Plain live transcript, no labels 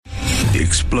The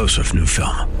explosive new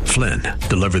film, Flynn,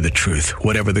 deliver the truth,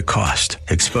 whatever the cost,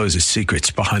 exposes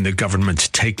secrets behind the government's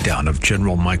takedown of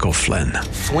General Michael Flynn.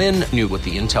 Flynn knew what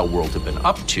the intel world had been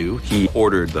up to. He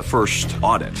ordered the first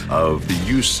audit of the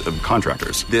use of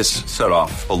contractors. This set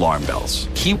off alarm bells.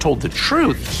 He told the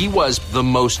truth. He was the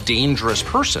most dangerous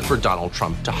person for Donald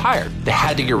Trump to hire. They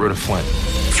had to get rid of Flynn.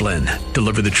 Flynn,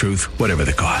 deliver the truth, whatever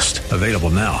the cost. Available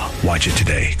now. Watch it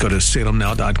today. Go to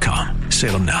salemnow.com.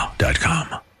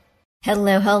 salemnow.com.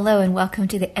 Hello, and welcome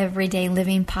to the Everyday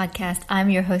Living Podcast. I'm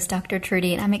your host, Dr.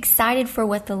 Trudy, and I'm excited for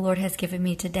what the Lord has given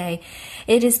me today.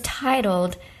 It is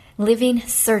titled, Living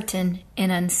Certain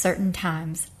in Uncertain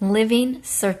Times. Living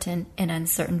certain in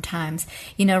uncertain times.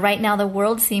 You know, right now the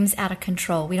world seems out of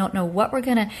control. We don't know what we're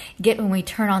going to get when we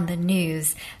turn on the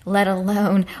news, let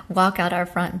alone walk out our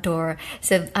front door.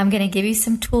 So I'm going to give you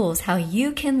some tools how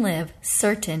you can live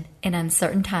certain in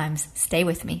uncertain times. Stay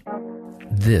with me.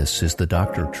 This is the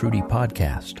Dr. Trudy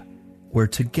Podcast, where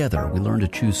together we learn to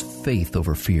choose faith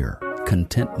over fear,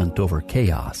 contentment over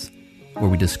chaos, where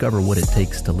we discover what it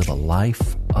takes to live a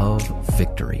life of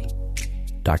victory.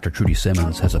 Dr. Trudy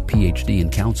Simmons has a PhD in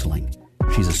counseling.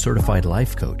 She's a certified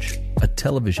life coach, a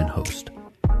television host.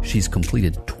 She's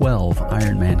completed 12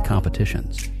 Ironman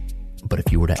competitions. But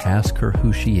if you were to ask her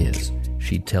who she is,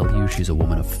 she'd tell you she's a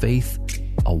woman of faith,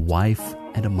 a wife,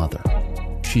 and a mother.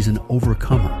 She's an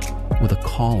overcomer with a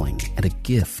calling and a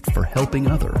gift for helping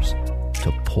others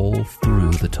to pull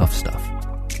through the tough stuff.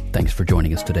 Thanks for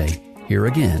joining us today. Here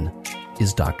again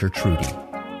is Dr. Trudy.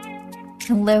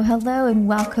 Hello, and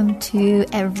welcome to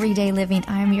Everyday Living.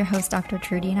 I'm your host, Dr.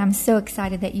 Trudy, and I'm so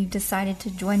excited that you've decided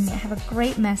to join me. I have a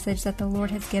great message that the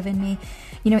Lord has given me.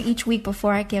 You know, each week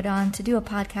before I get on to do a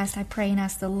podcast, I pray and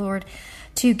ask the Lord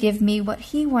to give me what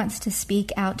He wants to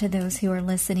speak out to those who are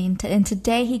listening. And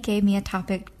today He gave me a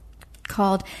topic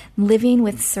called Living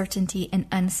with Certainty in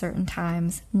Uncertain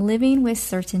Times. Living with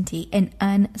certainty in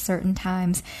uncertain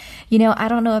times. You know, I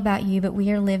don't know about you, but we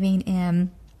are living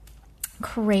in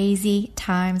crazy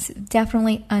times,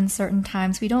 definitely uncertain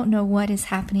times. We don't know what is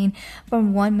happening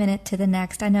from one minute to the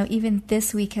next. I know even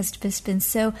this week has just been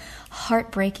so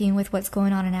heartbreaking with what's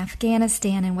going on in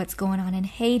Afghanistan and what's going on in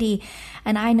Haiti.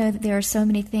 And I know that there are so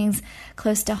many things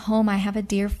close to home. I have a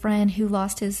dear friend who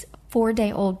lost his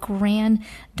 4-day-old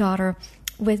granddaughter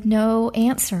with no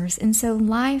answers. And so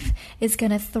life is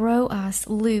going to throw us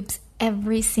loops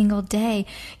every single day.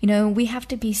 You know, we have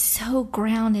to be so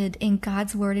grounded in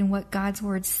God's Word and what God's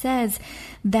Word says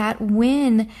that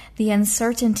when the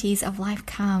uncertainties of life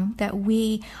come, that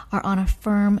we are on a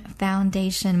firm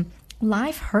foundation.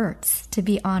 Life hurts, to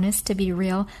be honest, to be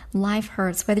real. Life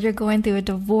hurts. Whether you're going through a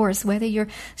divorce, whether you're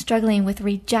struggling with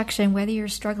rejection, whether you're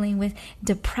struggling with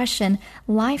depression,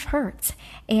 life hurts.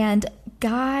 And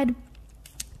God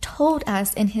told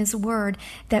us in His Word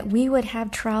that we would have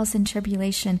trials and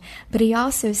tribulation, but He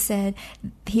also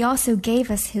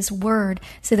gave us His Word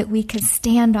so that we could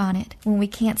stand on it when we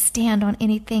can't stand on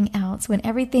anything else. When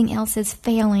everything else is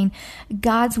failing,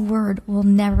 God's Word will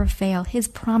never fail. His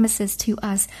promises to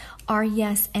us are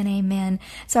yes and amen.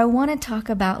 So I want to talk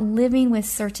about living with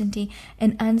certainty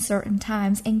in uncertain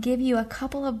times and give you a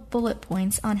couple of bullet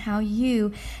points on how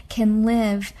you can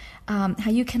live, how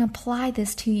you can apply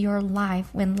this to your life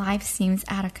when life seems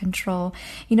out of control.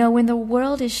 You know, when the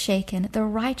world is shaken, the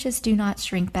righteous do not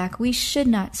shrink back. We should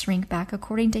not shrink back,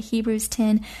 according to Hebrews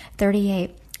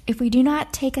 10:38. If we do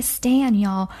not take a stand,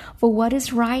 y'all, for what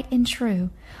is right and true,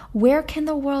 where can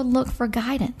the world look for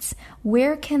guidance?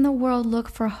 Where can the world look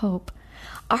for hope?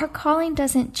 Our calling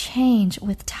doesn't change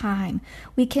with time.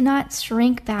 We cannot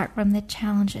shrink back from the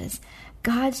challenges.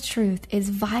 God's truth is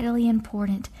vitally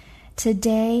important.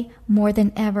 Today, more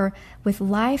than ever, with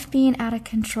life being out of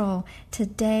control,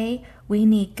 today we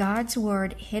need God's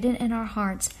Word hidden in our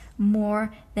hearts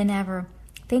more than ever.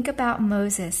 Think about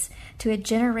Moses. To a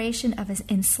generation of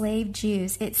enslaved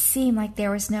Jews, it seemed like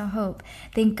there was no hope.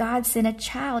 Then God sent a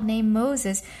child named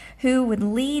Moses who would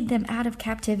lead them out of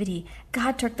captivity.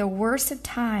 God took the worst of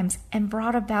times and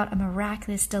brought about a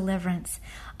miraculous deliverance.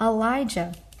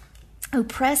 Elijah,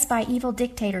 oppressed by evil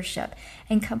dictatorship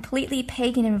and completely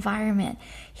pagan environment,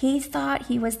 he thought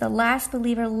he was the last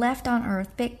believer left on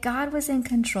earth, but God was in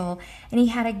control and He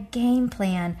had a game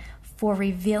plan for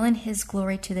revealing His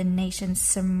glory to the nations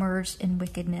submerged in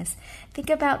wickedness.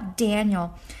 Think about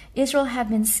Daniel. Israel had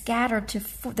been scattered to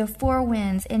the four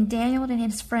winds, and Daniel and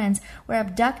his friends were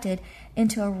abducted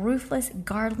into a ruthless,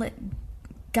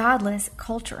 godless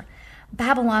culture.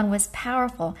 Babylon was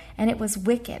powerful, and it was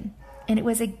wicked. and it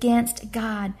was against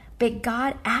God. But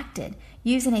God acted,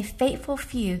 using a faithful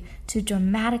few to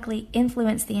dramatically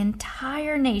influence the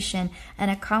entire nation and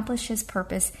accomplish his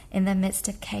purpose in the midst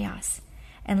of chaos.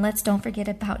 And let's don't forget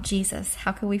about Jesus.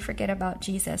 How could we forget about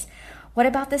Jesus? What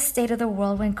about the state of the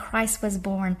world when Christ was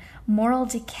born? Moral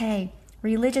decay,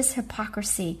 religious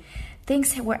hypocrisy.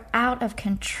 Things were out of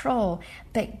control,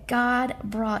 but God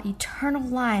brought eternal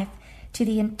life to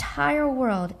the entire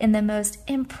world in the most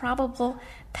improbable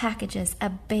packages, a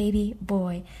baby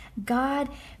boy. God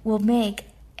will make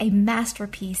a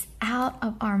masterpiece out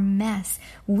of our mess.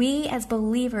 We as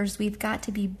believers, we've got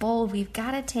to be bold. We've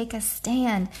got to take a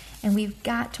stand, and we've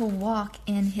got to walk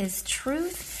in his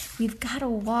truth. We've got to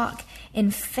walk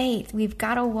in faith. We've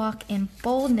got to walk in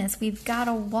boldness. We've got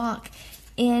to walk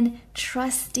in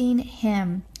trusting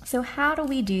him. So how do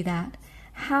we do that?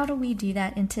 How do we do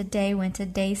that in today when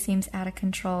today seems out of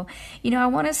control? I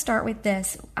want to start with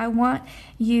this.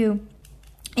 It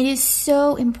is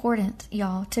so important,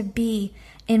 y'all, to be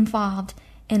involved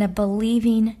in a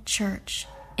believing church.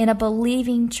 In a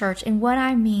believing church. And what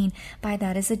I mean by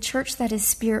that is a church that is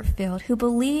spirit-filled, who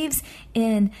believes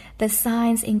in the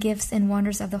signs and gifts and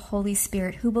wonders of the Holy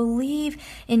Spirit, who believe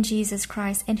in Jesus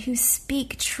Christ, and who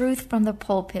speak truth from the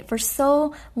pulpit. For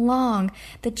so long,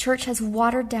 the church has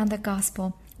watered down the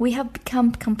gospel. We have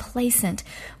become complacent.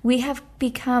 We have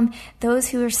become those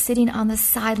who are sitting on the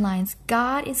sidelines.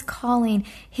 God is calling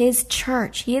his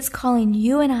church. He is calling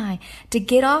you and I to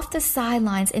get off the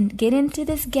sidelines and get into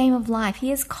this game of life.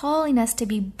 He is calling us to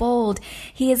be bold.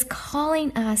 He is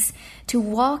calling us to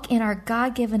walk in our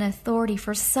God-given authority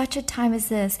for such a time as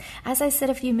this. As I said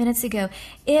a few minutes ago,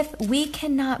 if we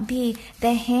cannot be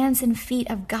the hands and feet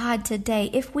of God today,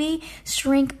 if we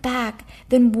shrink back,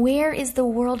 then where is the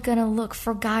world going to look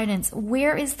for guidance?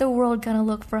 Where is the world going to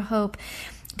look for hope?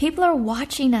 People are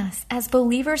watching us as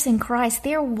believers in Christ.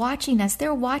 They're watching us.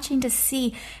 They're watching to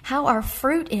see how our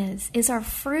fruit is. Is our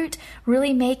fruit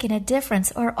really making a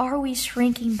difference, or are we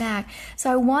shrinking back?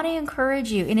 So I want to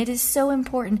encourage you, and it is so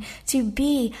important to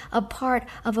be a part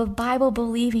of a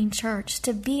Bible-believing church,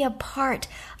 to be a part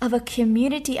of a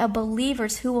community of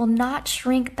believers who will not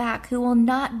shrink back, who will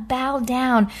not bow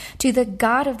down to the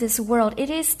God of this world. It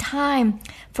is time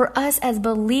for us as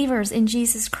believers in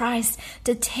Jesus Christ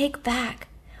to take back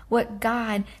what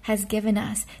God has given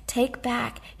us. Take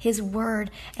back his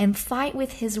word and fight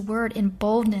with his word in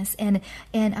boldness and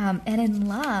in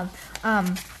love.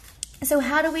 So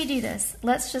how do we do this?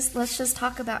 Let's just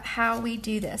talk about how we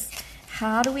do this.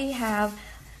 How do we have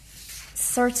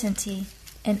certainty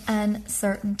in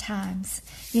uncertain times?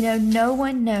 No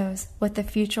one knows what the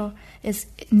future is.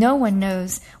 No one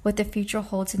knows what the future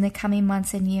holds in the coming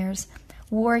months and years.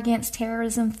 War against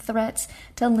terrorism threats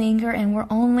to linger, and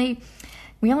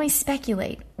we only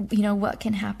speculate, what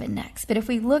can happen next. But if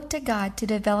we look to God to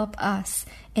develop us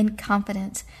in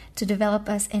confidence, to develop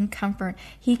us in comfort,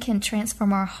 he can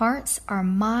transform our hearts, our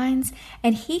minds,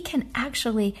 and he can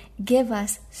actually give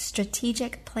us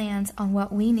strategic plans on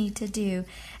what we need to do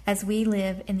as we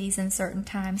live in these uncertain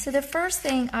times. So the first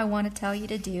thing I want to tell you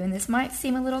to do, and this might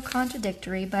seem a little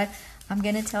contradictory, but I'm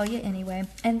going to tell you anyway,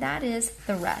 and that is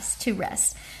to rest.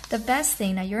 The best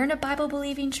thing, now you're in a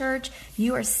Bible-believing church,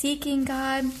 you are seeking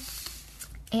God,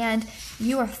 and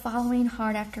you are following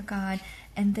hard after God,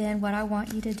 and then what I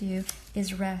want you to do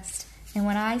is rest. And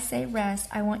when I say rest,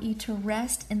 I want you to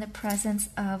rest in the presence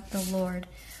of the Lord.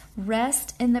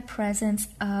 Rest in the presence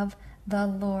of the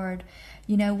Lord.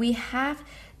 We have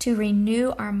to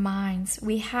renew our minds.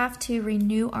 We have to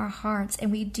renew our hearts,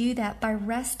 and we do that by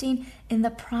resting in the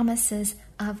promises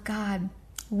of God.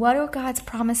 What do God's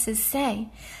promises say?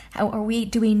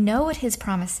 Do we know what his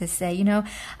promises say?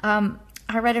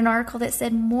 I read an article that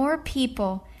said more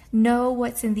people know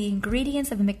what's in the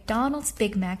ingredients of a McDonald's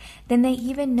Big Mac than they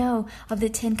even know of the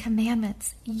 10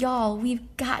 Commandments. Y'all,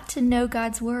 we've got to know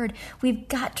God's word. We've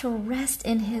got to rest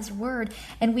in his word.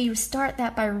 And we start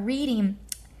that by reading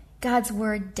God's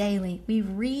word daily. We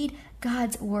read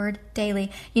God's word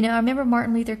daily. I remember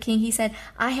Martin Luther King, he said,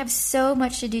 I have so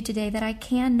much to do today that I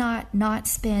cannot not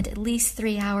spend at least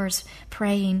 3 hours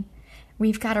praying.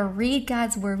 We've got to read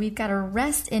God's word. We've got to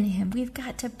rest in him. We've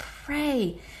got to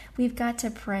pray. We've got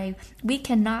to pray. We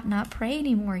cannot not pray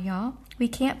anymore, y'all. We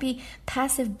can't be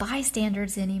passive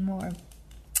bystanders anymore.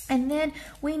 And then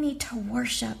we need to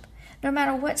worship. No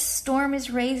matter what storm is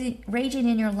raging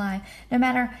in your life, no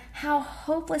matter how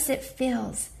hopeless it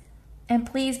feels, and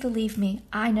please believe me,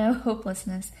 I know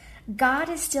hopelessness. God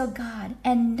is still God,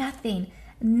 and nothing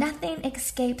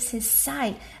escapes his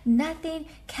sight. Nothing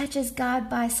catches God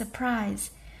by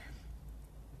surprise.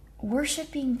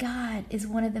 worshiping God is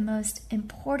one of the most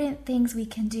important things we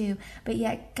can do, but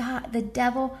yet the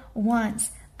devil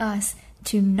wants us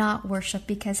to not worship,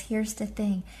 because here's the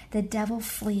thing: the devil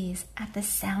flees at the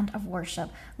sound of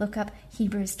worship. Look up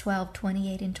Hebrews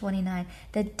 12:28 and 29.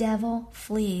 The devil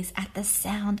flees at the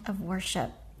sound of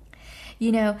worship.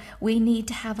 We need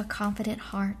to have a confident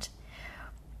heart.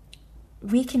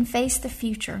 We can face the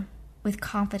future with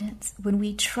confidence when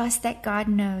we trust that God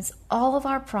knows all of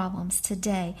our problems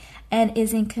today and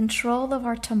is in control of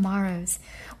our tomorrows.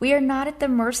 We are not at the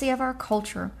mercy of our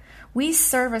culture. We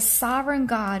serve a sovereign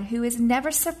God who is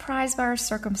never surprised by our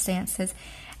circumstances,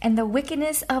 and the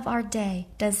wickedness of our day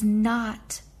does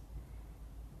not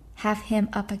have him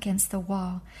up against the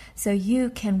wall. So you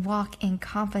can walk in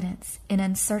confidence in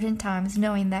uncertain times,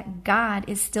 knowing that God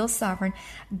is still sovereign.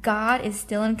 God is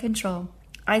still in control.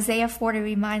 Isaiah 40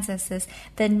 reminds us this: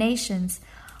 the nations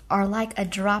are like a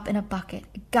drop in a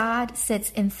bucket. God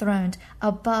sits enthroned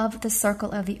above the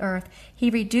circle of the earth. He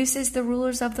reduces the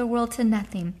rulers of the world to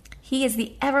nothing. He is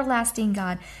the everlasting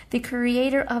God, the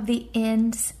creator of the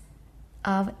ends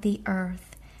of the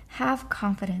earth. Have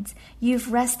confidence.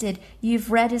 You've rested.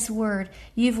 You've read his word.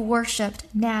 You've worshiped.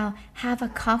 Now have a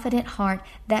confident heart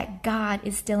that God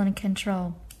is still in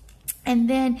control. And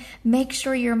then make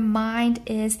sure your mind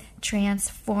is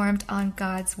transformed on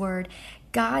God's word.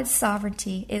 God's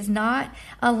sovereignty is not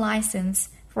a license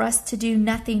for us to do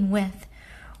nothing with.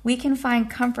 We can find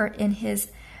comfort in his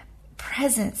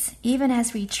presence even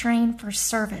as we train for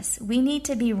service. We need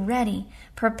to be ready,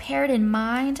 prepared in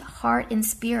mind, heart, and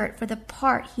spirit for the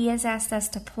part he has asked us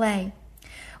to play.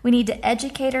 We need to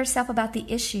educate ourselves about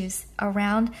the issues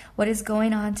around what is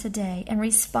going on today and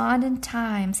respond in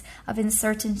times of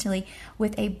uncertainty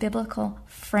with a biblical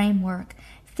framework.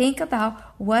 Think about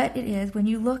what it is when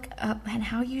you look up and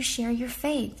how you share your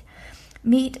faith.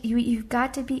 You've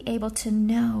got to be able to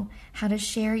know how to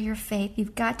share your faith.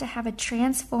 You've got to have a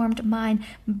transformed mind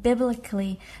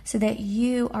biblically so that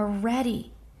you are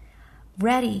ready,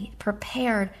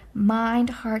 prepared, mind,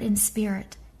 heart, and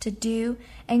spirit to do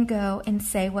and go and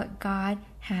say what God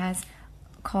has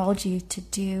called you to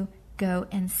do, go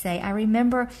and say. I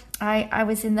remember I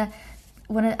was in a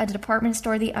department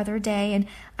store the other day, and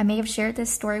I may have shared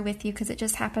this story with you because it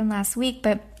just happened last week,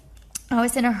 but I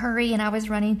was in a hurry and I was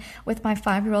running with my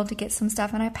 5-year-old to get some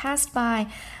stuff, and I passed by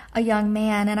a young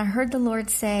man and I heard the Lord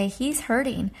say, he's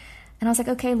hurting. And I was like,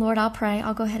 okay, Lord, I'll pray.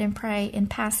 I'll go ahead and pray in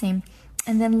passing.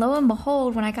 And then lo and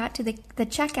behold, when I got to the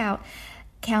checkout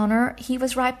counter, he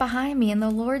was right behind me, and the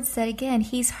Lord said again,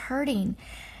 he's hurting.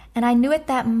 And I knew at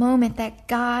that moment that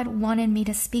God wanted me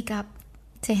to speak up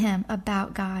to him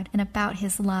about God and about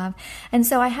his love. And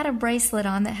so I had a bracelet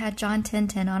on that had John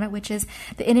 10:10 on it, which is,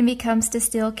 the enemy comes to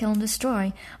steal, kill, and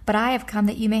destroy, but I have come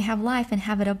that you may have life and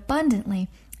have it abundantly.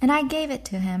 And I gave it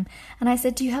to him. And I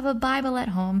said, do you have a Bible at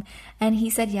home? And he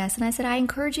said, yes. And I said, I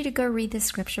encourage you to go read this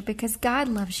scripture because God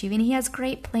loves you and he has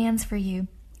great plans for you.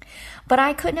 But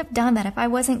I couldn't have done that if I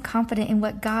wasn't confident in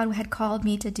what God had called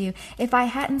me to do. If I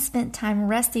hadn't spent time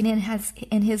resting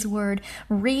in his word,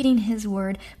 reading his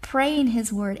word, praying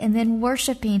his word, and then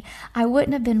worshiping, I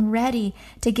wouldn't have been ready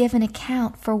to give an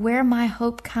account for where my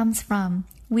hope comes from.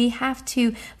 We have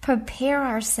to prepare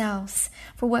ourselves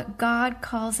for what God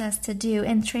calls us to do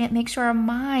and make sure our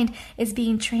mind is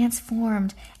being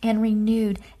transformed and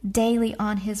renewed daily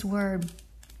on his word.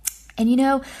 And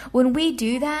when we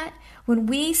do that, when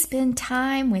we spend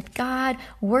time with God,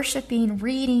 worshiping,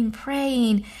 reading,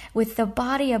 praying with the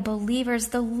body of believers,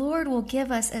 the Lord will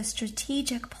give us a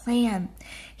strategic plan.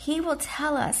 He will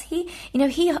tell us, he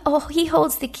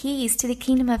holds the keys to the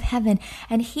kingdom of heaven,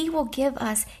 and he will give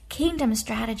us kingdom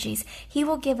strategies. He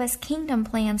will give us kingdom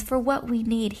plans for what we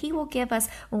need. He will give us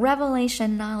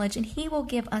revelation knowledge, and he will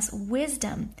give us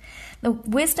wisdom. The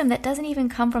wisdom that doesn't even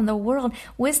come from the world,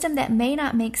 wisdom that may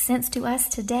not make sense to us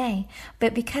today,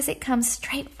 but because it comes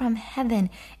straight from heaven,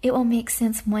 it will make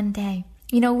sense one day.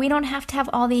 We don't have to have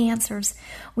all the answers.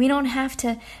 We don't have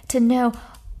to know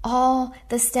all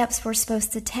the steps we're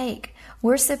supposed to take.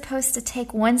 We're supposed to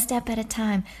take one step at a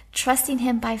time, trusting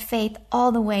him by faith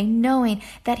all the way, knowing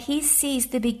that he sees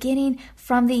the beginning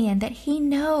from the end, that he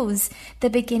knows the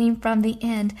beginning from the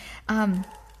end.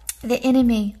 The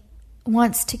enemy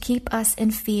wants to keep us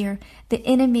in fear. The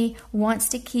enemy wants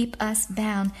to keep us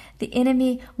bound. The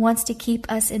enemy wants to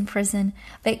keep us in prison.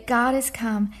 But God has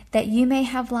come that you may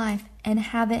have life and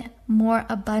have it more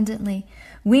abundantly.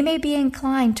 We may be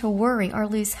inclined to worry or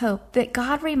lose hope, but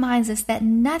God reminds us that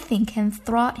nothing can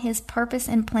thwart his purpose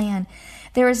and plan.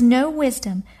 There is no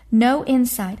wisdom, no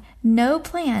insight, no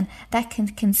plan that can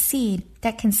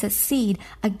succeed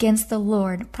against the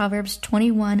Lord. Proverbs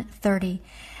 21:30.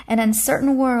 An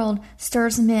uncertain world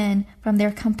stirs men from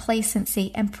their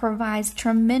complacency and provides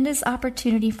tremendous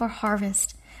opportunity for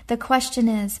harvest. The question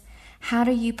is, how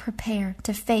do you prepare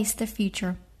to face the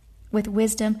future with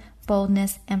wisdom,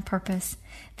 boldness, and purpose?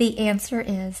 The answer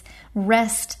is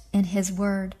rest in His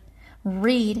Word.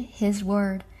 Read His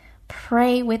Word.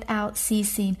 Pray without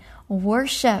ceasing.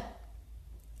 Worship.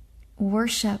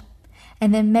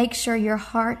 And then make sure your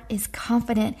heart is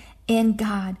confident in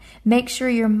God. Make sure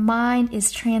your mind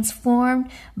is transformed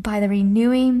by the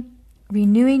renewing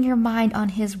your mind on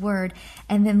His Word.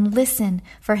 And then listen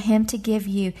for Him to give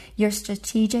you your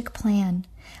strategic plan.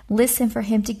 Listen for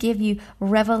Him to give you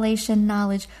revelation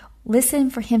knowledge. Listen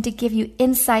for Him to give you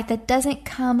insight that doesn't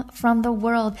come from the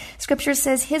world. Scripture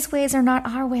says His ways are not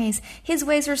our ways. His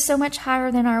ways are so much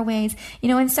higher than our ways.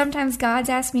 And sometimes God's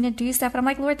asked me to do stuff, and I'm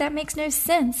like, Lord, that makes no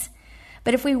sense.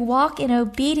 But if we walk in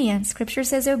obedience, Scripture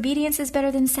says obedience is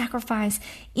better than sacrifice,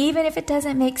 even if it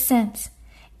doesn't make sense.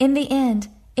 In the end,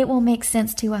 it will make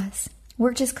sense to us.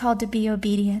 We're just called to be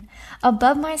obedient.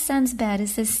 Above my son's bed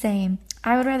is this saying,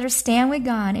 I would rather stand with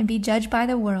God and be judged by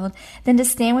the world than to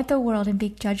stand with the world and be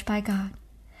judged by God.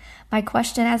 My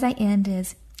question as I end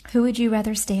is, who would you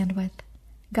rather stand with,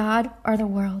 God or the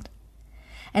world?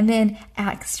 And then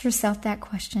ask yourself that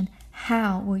question,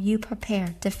 how will you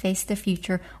prepare to face the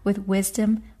future with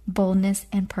wisdom, boldness,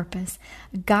 and purpose?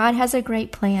 God has a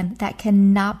great plan that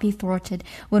cannot be thwarted.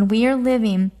 When we are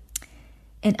living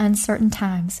in uncertain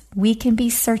times, we can be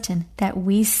certain that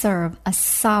we serve a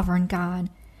sovereign God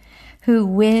who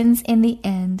wins in the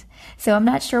end. So I'm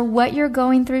not sure what you're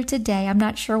going through today. I'm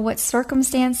not sure what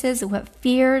circumstances, what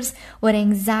fears, what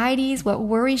anxieties, what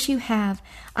worries you have.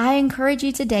 I encourage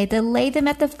you today to lay them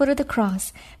at the foot of the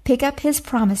cross, pick up His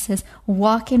promises,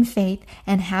 walk in faith,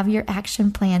 and have your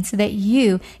action plan so that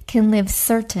you can live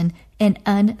certain in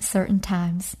uncertain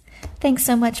times. Thanks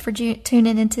so much for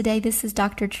tuning in today. This is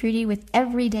Dr. Trudy with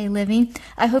Everyday Living.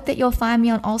 I hope that you'll find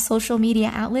me on all social media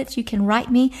outlets. You can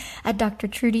write me at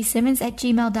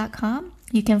drtrudysimmons@gmail.com.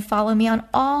 You can follow me on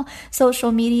all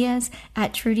social medias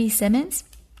at Trudy Simmons.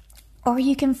 Or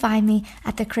you can find me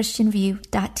at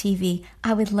thechristianview.tv.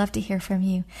 I would love to hear from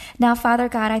you. Now, Father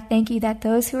God, I thank you that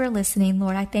those who are listening,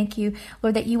 Lord, I thank you,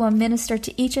 Lord, that you will minister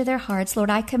to each of their hearts.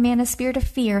 Lord, I command a spirit of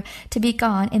fear to be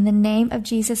gone in the name of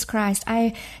Jesus Christ.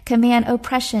 I command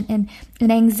oppression and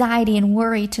anxiety and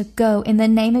worry to go in the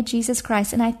name of Jesus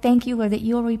Christ. And I thank you, Lord, that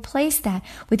you will replace that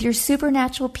with your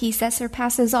supernatural peace that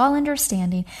surpasses all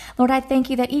understanding. Lord, I thank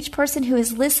you that each person who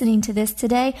is listening to this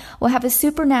today will have a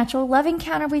supernatural love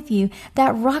encounter with you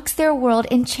that rocks their world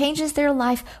and changes their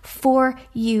life for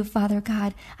you, Father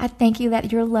God. I thank you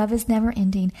that your love is never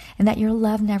ending and that your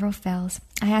love never fails.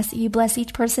 I ask that you bless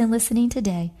each person listening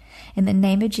today. In the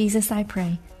name of Jesus, I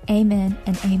pray. Amen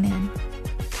and amen.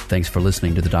 Thanks for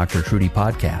listening to the Dr. Trudy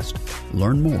Podcast.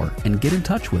 Learn more and get in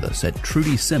touch with us at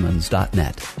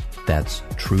trudysimmons.net. That's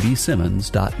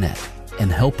trudysimmons.net. And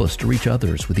help us to reach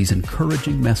others with these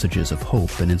encouraging messages of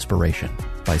hope and inspiration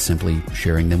by simply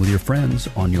sharing them with your friends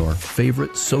on your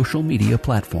favorite social media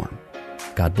platform.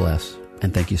 God bless,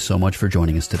 and thank you so much for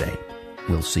joining us today.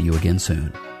 We'll see you again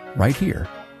soon, right here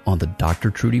on the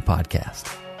Dr. Trudy Podcast.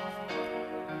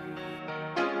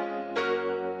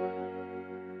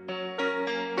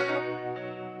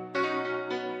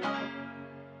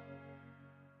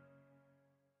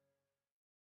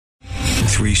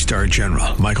 Three-star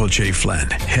General Michael J.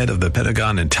 Flynn, head of the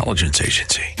Pentagon Intelligence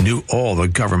Agency, knew all the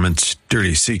government's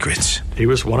dirty secrets. He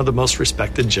was one of the most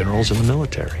respected generals in the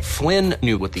military. Flynn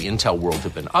knew what the intel world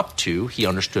had been up to. He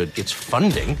understood its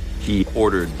funding. He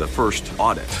ordered the first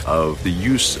audit of the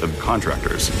use of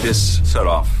contractors. This set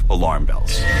off alarm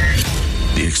bells.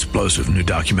 The explosive new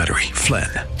documentary, Flynn,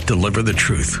 Deliver the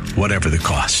Truth, Whatever the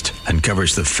Cost,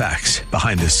 uncovers the facts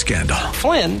behind this scandal.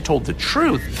 Flynn told the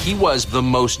truth. He was the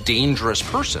most dangerous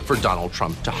person for Donald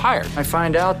Trump to hire. I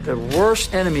find out the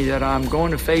worst enemy that I'm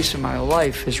going to face in my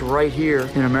life is right here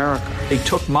in America. They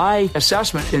took my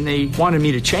assessment and they wanted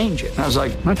me to change it. And I was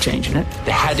like, I'm not changing it.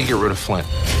 They had to get rid of Flynn.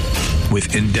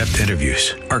 With in-depth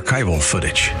interviews, archival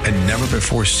footage, and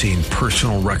never-before-seen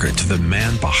personal records of the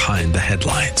man behind the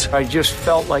headlines. I just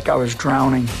felt like I was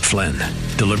drowning. Flynn,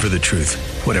 Deliver the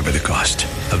Truth, Whatever the Cost.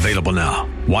 Available now.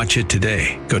 Watch it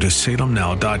today. Go to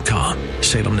salemnow.com.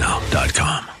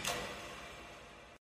 salemnow.com.